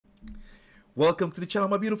Welcome to the channel,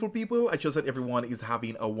 my beautiful people. I trust that everyone is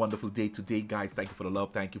having a wonderful day today, guys. Thank you for the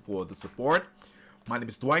love. Thank you for the support. My name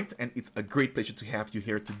is Dwight, and it's a great pleasure to have you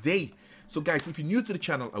here today. So, guys, if you're new to the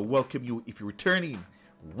channel, I welcome you. If you're returning,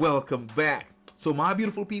 welcome back. So, my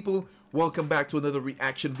beautiful people, welcome back to another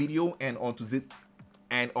reaction video. And on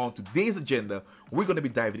today's agenda, we're going to be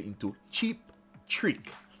diving into Cheap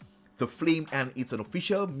Trick, The Flame, and it's an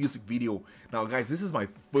official music video. Now, guys, this is my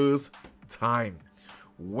first time.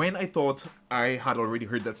 When I thought I had already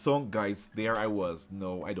heard that song, guys, there I was.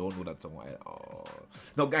 No, I don't know that song at all.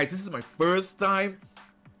 Now, guys, this is my first time,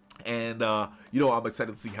 and I'm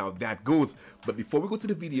excited to see how that goes. But before we go to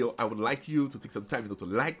the video, I would like you to take some time to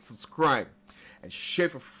like, subscribe, and share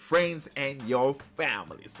for friends and your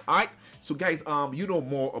families. All right, so guys, you know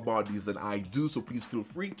more about these than I do, so please feel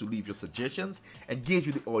free to leave your suggestions, engage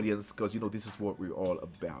with the audience, because this is what we're all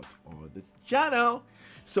about on the channel.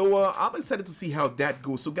 So I'm excited to see how that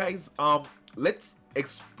goes. So guys, let's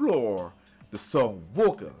explore the song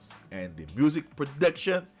vocals and the music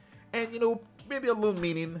production, and maybe a little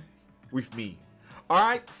meaning with me. All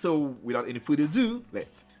right, so without any further ado,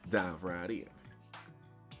 let's dive right in.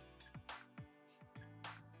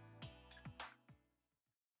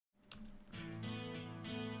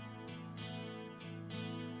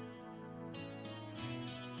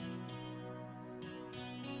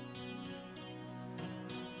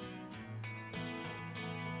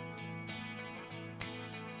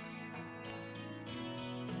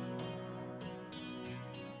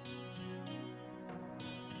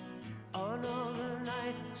 Another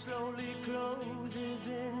night slowly closes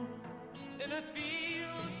in, and I feel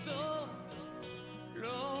so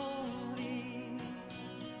lonely.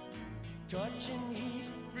 Touching heat,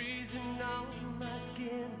 freezing on my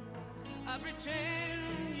skin. I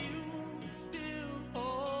pretend you still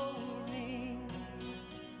hold me.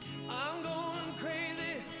 I'm going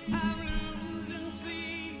crazy, I'm losing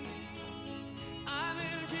sleep. I'm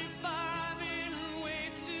empty, vibing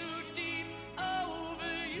way too deep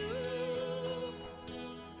over you.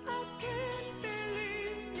 I can't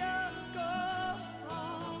believe you're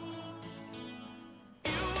gone.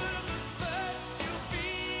 You were the first, you'll be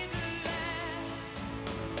the last.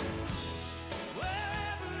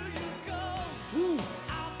 Wherever you go,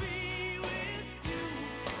 I'll be with you.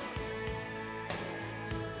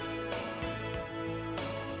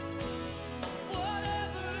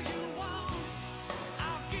 Whatever you want,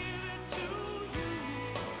 I'll give it to you.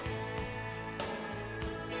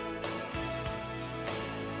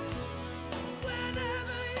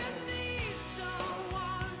 Whenever you need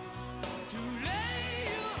someone to lay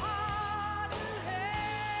your heart and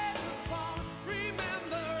head upon,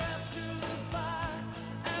 remember after the fire,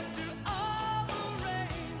 after all the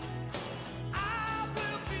rain, I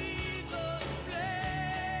will be the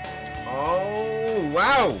flame. Oh,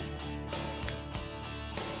 wow.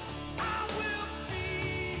 I will be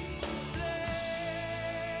the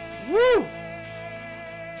flame. Woo!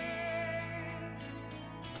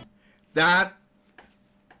 That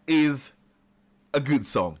is a good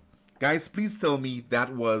song. Guys, please tell me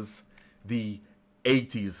that was the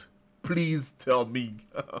 80s. Please tell me.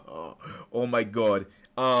 Oh my god.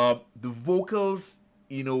 The vocals,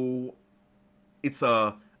 it's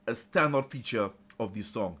a standout feature of this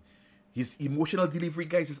song. His emotional delivery,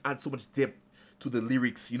 guys, just adds so much depth to the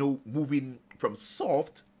lyrics, moving from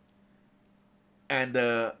soft and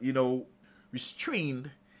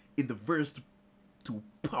restrained in the verse to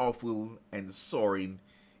powerful and soaring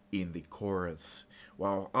in the chorus.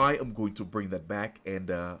 Wow, I am going to bring that back,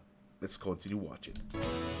 and let's continue watching.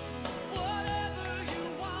 Whatever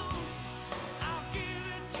you want, I'll give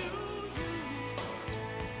it to you.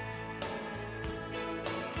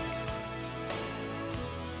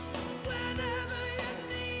 Whenever you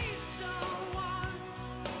need someone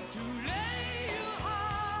to lay your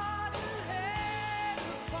heart and head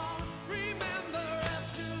upon, remember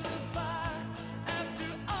after the fire,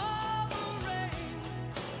 after all the rain,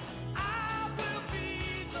 I will be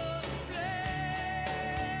the flame.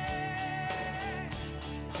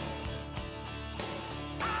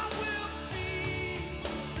 I will be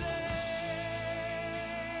the flame.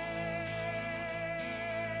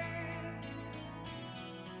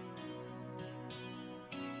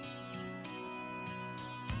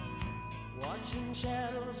 Watching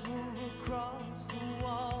shadows move across the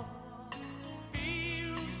wall,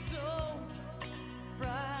 feel so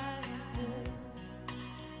frightened.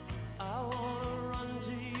 I wanna run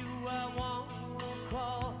to you, I wanna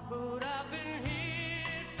crawl, but I've been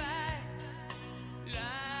hit by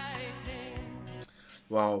lightning.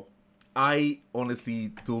 Wow, I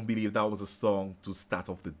honestly don't believe that was a song to start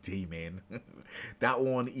off the day, man. That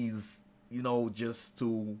one is, just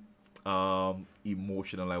to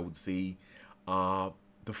emotional, I would say.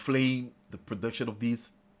 The flame, the production of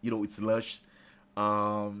this, it's lush.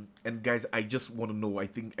 And guys, I just want to know, I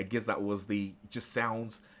guess that was the, it just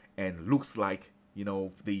sounds and looks like,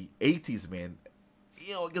 the 80s, man.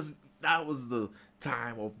 Because that was the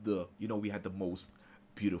time of the, we had the most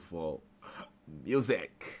beautiful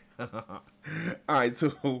music. All right,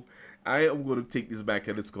 so I am going to take this back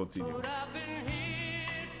and let's continue. But I've been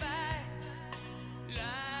hit by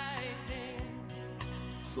lightning.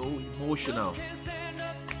 So emotional. Can't stand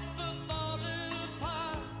up for falling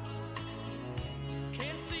apart.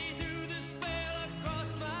 Can't see through the spell across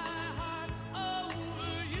my heart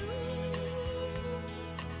over you.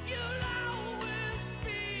 You'll always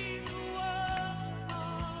be the one.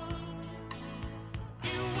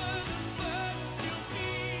 You were the first, you'll be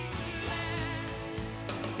the last.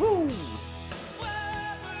 Woo!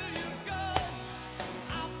 Wherever you go,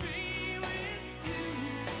 I'll be with you.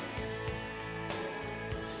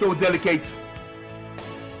 So delicate.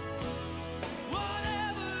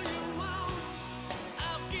 Whatever you want,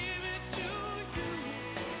 I'll give it to you.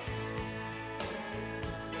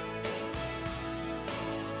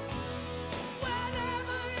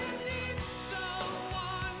 Whenever you need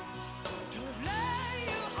someone to lay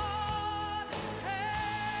your heart and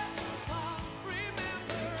head upon,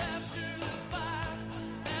 remember after the fire,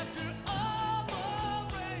 after all the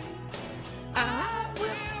rain, I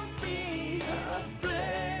will be the flame.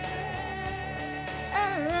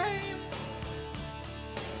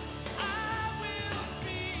 I will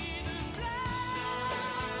be the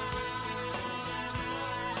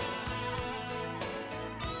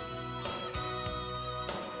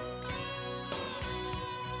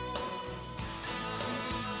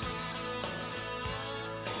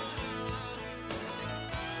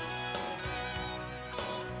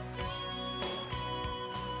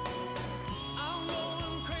I'm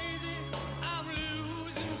going crazy, I'm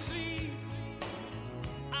losing sleep.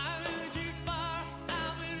 I'm in too far,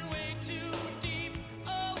 I've been way too deep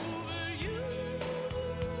over you.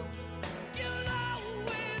 You'll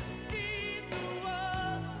always be the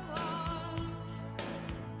one.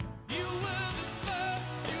 You were the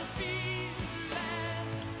first, you'll be the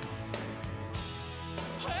last.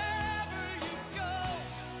 Wherever you go,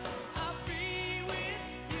 I'll be with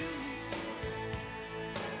you.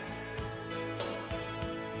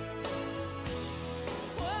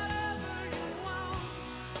 Whatever you want,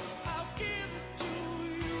 I'll give it to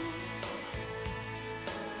you.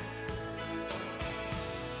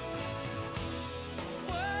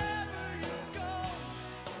 Wherever you go,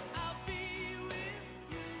 I'll be with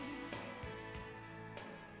you.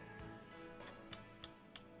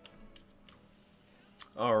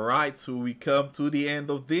 All right, so we come to the end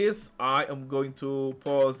of this. I am going to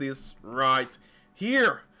pause this right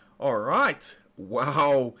here. All right.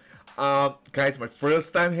 Wow. Guys, my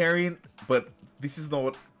first time hearing, but this is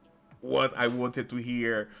not what I wanted to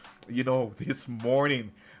hear, this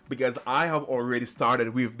morning, because I have already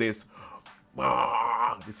started with this,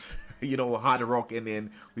 this, hard rock, and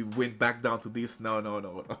then we went back down to this. No.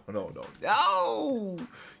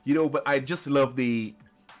 But I just love the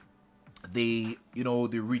the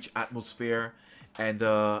rich atmosphere, and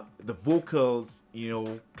the vocals,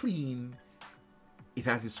 clean. It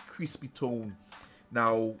has this crispy tone.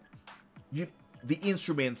 Now, the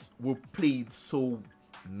instruments were played so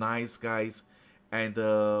nice, guys, and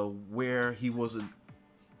where he wasn't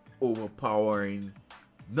overpowering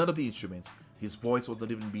none of the instruments. His voice was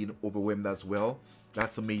not even being overwhelmed as well.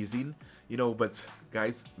 That's amazing, but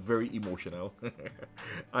guys, very emotional.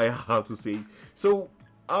 I have to say. So,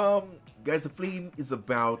 guys, The Flame is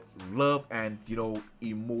about love and,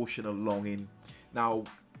 emotional longing. Now,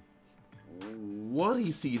 what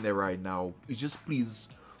he's seeing there right now is just pleas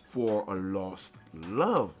for a lost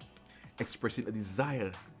love, expressing a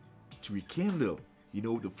desire to rekindle,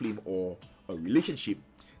 the flame, or a relationship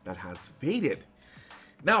that has faded.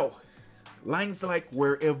 Now, lines like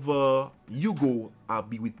 "wherever you go, I'll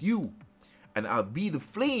be with you," and "I'll be the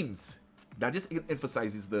flames," that just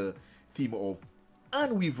emphasizes the theme of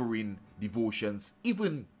unwavering devotions,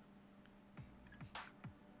 even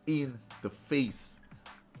in the face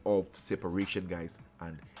of separation, guys,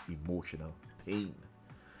 and emotional pain.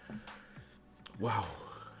 Wow.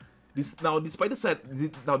 Despite the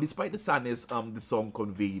sadness the song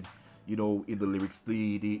conveyed, in the lyrics,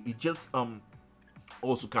 it just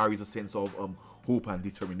also carries a sense of hope and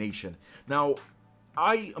determination. Now,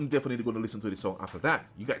 I am definitely going to listen to the song after that.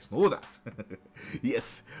 You guys know that.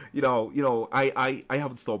 Yes, I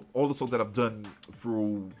haven't stopped. All the songs that I've done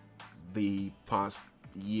through the past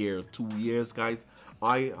year, 2 years, guys,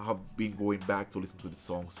 I have been going back to listen to the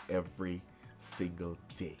songs every single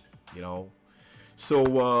day. you know.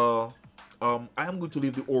 So I am going to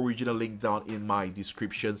leave the original link down in my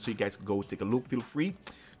description so you guys can go take a look. Feel free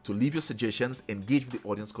to leave your suggestions, engage with the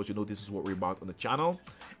audience, because you know this is what we're about on the channel.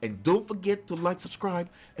 And don't forget to like, subscribe,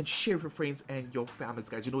 and share with your friends and your families,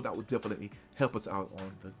 guys. You know that would definitely help us out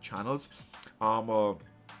on the channels.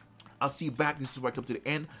 I'll see you back. This is where I come to the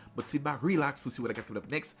end, but sit back, relax to see what I got coming up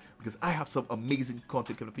next, because I have some amazing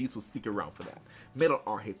content coming for you, so stick around for that. Metal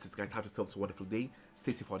or hate, guys, have yourselves a wonderful day.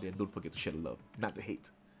 Stay safe out there, and don't forget to share the love, not the hate.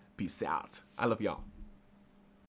 Peace out. I love y'all.